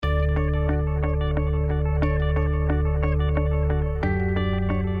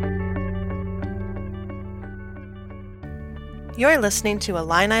You're listening to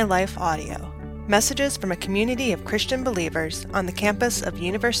Illini Life Audio, messages from a community of Christian believers on the campus of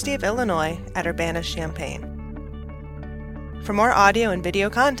University of Illinois at Urbana-Champaign. For more audio and video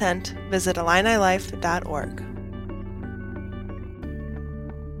content, visit IlliniLife.org.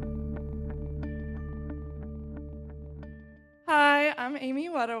 Hi, I'm Amy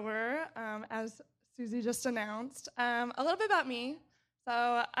Wedower, as Susie just announced. A little bit about me.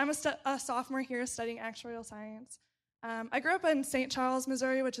 So I'm a sophomore here studying actuarial science. I grew up in St. Charles,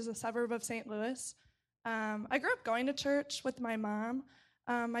 Missouri, which is a suburb of St. Louis. I grew up going to church with my mom.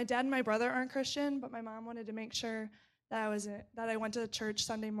 My dad and my brother aren't Christian, but my mom wanted to make sure that I went to church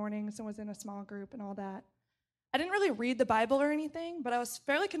Sunday mornings and was in a small group and all that. I didn't really read the Bible or anything, but I was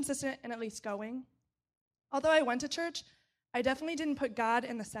fairly consistent in at least going. Although I went to church, I definitely didn't put God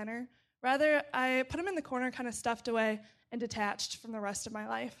in the center. Rather, I put him in the corner, kind of stuffed away and detached from the rest of my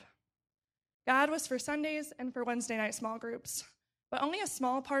life. God was for Sundays and for Wednesday night small groups, but only a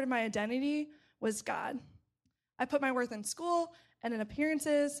small part of my identity was God. I put my worth in school and in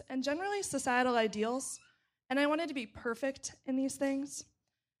appearances and generally societal ideals, and I wanted to be perfect in these things,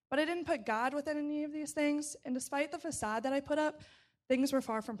 but I didn't put God within any of these things, and despite the facade that I put up, things were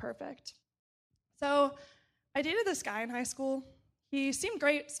far from perfect. So I dated this guy in high school. He seemed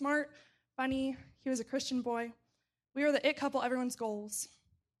great, smart, funny. He was a Christian boy. We were the it couple, everyone's goals.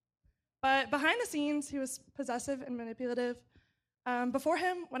 But behind the scenes, he was possessive and manipulative. Before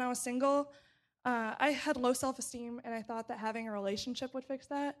him, when I was single, I had low self-esteem, and I thought that having a relationship would fix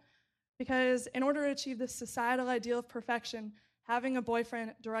that. Because in order to achieve this societal ideal of perfection, having a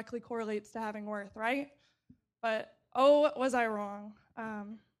boyfriend directly correlates to having worth, right? But oh, was I wrong.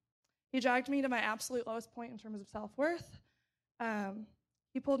 He dragged me to my absolute lowest point in terms of self-worth.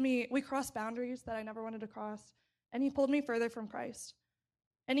 We crossed boundaries that I never wanted to cross, and he pulled me further from Christ.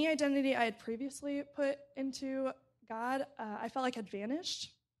 Any identity I had previously put into God, I felt like had vanished.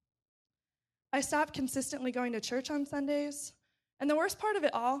 I stopped consistently going to church on Sundays, and the worst part of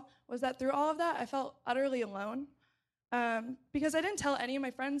it all was that through all of that, I felt utterly alone, because I didn't tell any of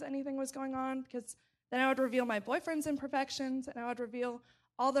my friends anything was going on, because then I would reveal my boyfriend's imperfections, and I would reveal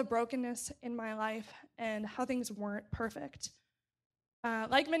all the brokenness in my life and how things weren't perfect.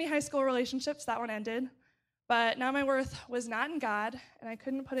 Like many high school relationships, that one ended. But now my worth was not in God, and I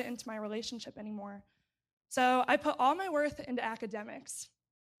couldn't put it into my relationship anymore. So I put all my worth into academics.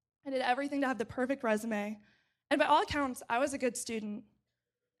 I did everything to have the perfect resume. And by all accounts, I was a good student.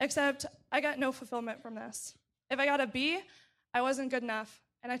 Except I got no fulfillment from this. If I got a B, I wasn't good enough,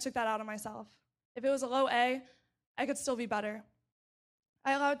 and I took that out of myself. If it was a low A, I could still be better.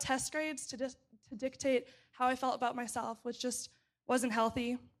 I allowed test grades to dictate how I felt about myself, which just wasn't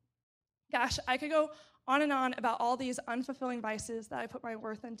healthy. Gosh, I could go on and on about all these unfulfilling vices that I put my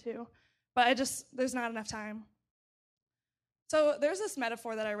worth into, but there's not enough time. So there's this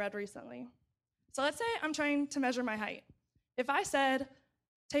metaphor that I read recently. So let's say I'm trying to measure my height. If I said,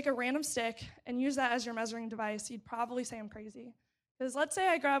 take a random stick and use that as your measuring device, you'd probably say I'm crazy. Because let's say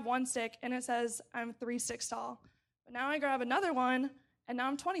I grab one stick and it says I'm 3'6" tall, but now I grab another one and now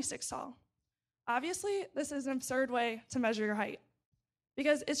I'm 26 tall. Obviously, this is an absurd way to measure your height,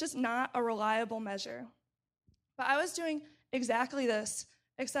 because it's just not a reliable measure. But I was doing exactly this,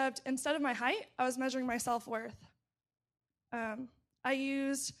 except instead of my height, I was measuring my self-worth. I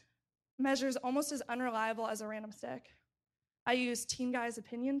used measures almost as unreliable as a random stick. I used teen guys'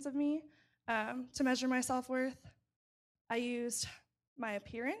 opinions of me to measure my self-worth. I used my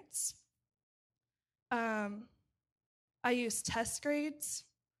appearance. I used test grades,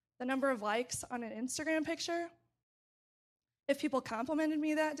 the number of likes on an Instagram picture, if people complimented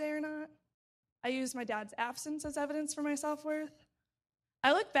me that day or not. I used my dad's absence as evidence for my self-worth.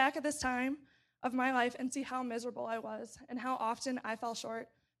 I look back at this time of my life and see how miserable I was and how often I fell short,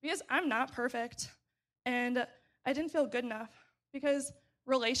 because I'm not perfect, and I didn't feel good enough, because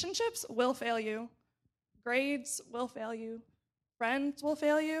relationships will fail you, grades will fail you, friends will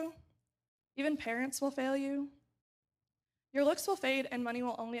fail you, even parents will fail you. Your looks will fade, and money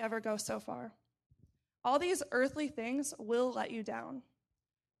will only ever go so far. All these earthly things will let you down,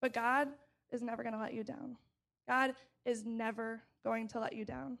 but God is never going to let you down. God is never going to let you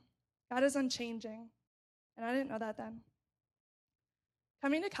down. God is unchanging, and I didn't know that then.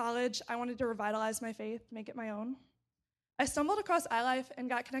 Coming to college, I wanted to revitalize my faith, make it my own. I stumbled across iLife and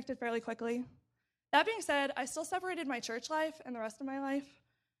got connected fairly quickly. That being said, I still separated my church life and the rest of my life.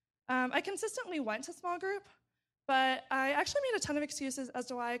 I consistently went to small group, but I actually made a ton of excuses as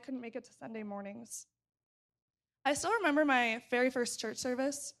to why I couldn't make it to Sunday mornings. I still remember my very first church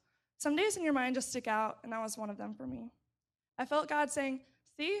service. Some days in your mind just stick out, and that was one of them for me. I felt God saying,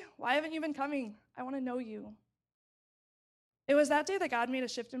 see, why haven't you been coming? I want to know you. It was that day that God made a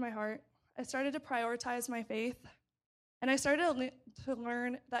shift in my heart. I started to prioritize my faith, and I started to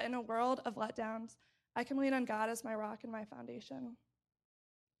learn that in a world of letdowns, I can lean on God as my rock and my foundation.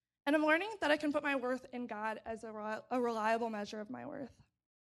 And I'm learning that I can put my worth in God as a reliable measure of my worth.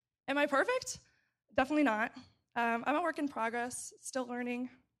 Am I perfect? Definitely not. I'm a work in progress, still learning.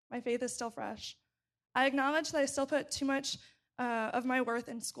 My faith is still fresh. I acknowledge that I still put too much of my worth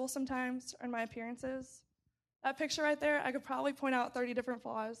in school sometimes, or in my appearances. That picture right there, I could probably point out 30 different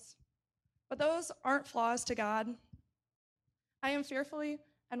flaws. But those aren't flaws to God. I am fearfully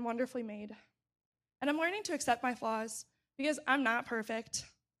and wonderfully made. And I'm learning to accept my flaws because I'm not perfect.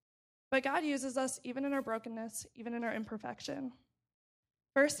 But God uses us even in our brokenness, even in our imperfection.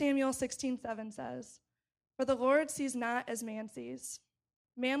 1 Samuel 16:7 says, "For the Lord sees not as man sees.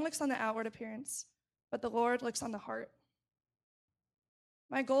 Man looks on the outward appearance, but the Lord looks on the heart."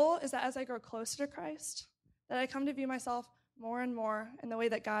 My goal is that as I grow closer to Christ, that I come to view myself more and more in the way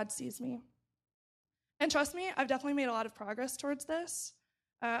that God sees me. And trust me, I've definitely made a lot of progress towards this.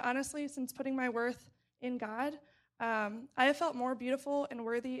 Honestly, since putting my worth in God, I have felt more beautiful and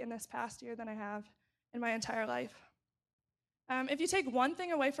worthy in this past year than I have in my entire life. If you take one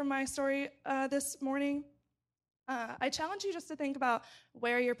thing away from my story this morning, I challenge you just to think about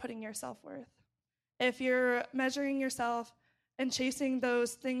where you're putting your self-worth. If you're measuring yourself and chasing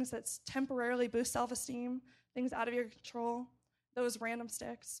those things that temporarily boost self-esteem, things out of your control, those random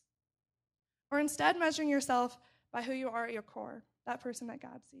sticks, or instead measuring yourself by who you are at your core, that person that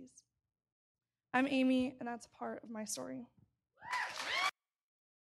God sees. I'm Amy, and that's part of my story.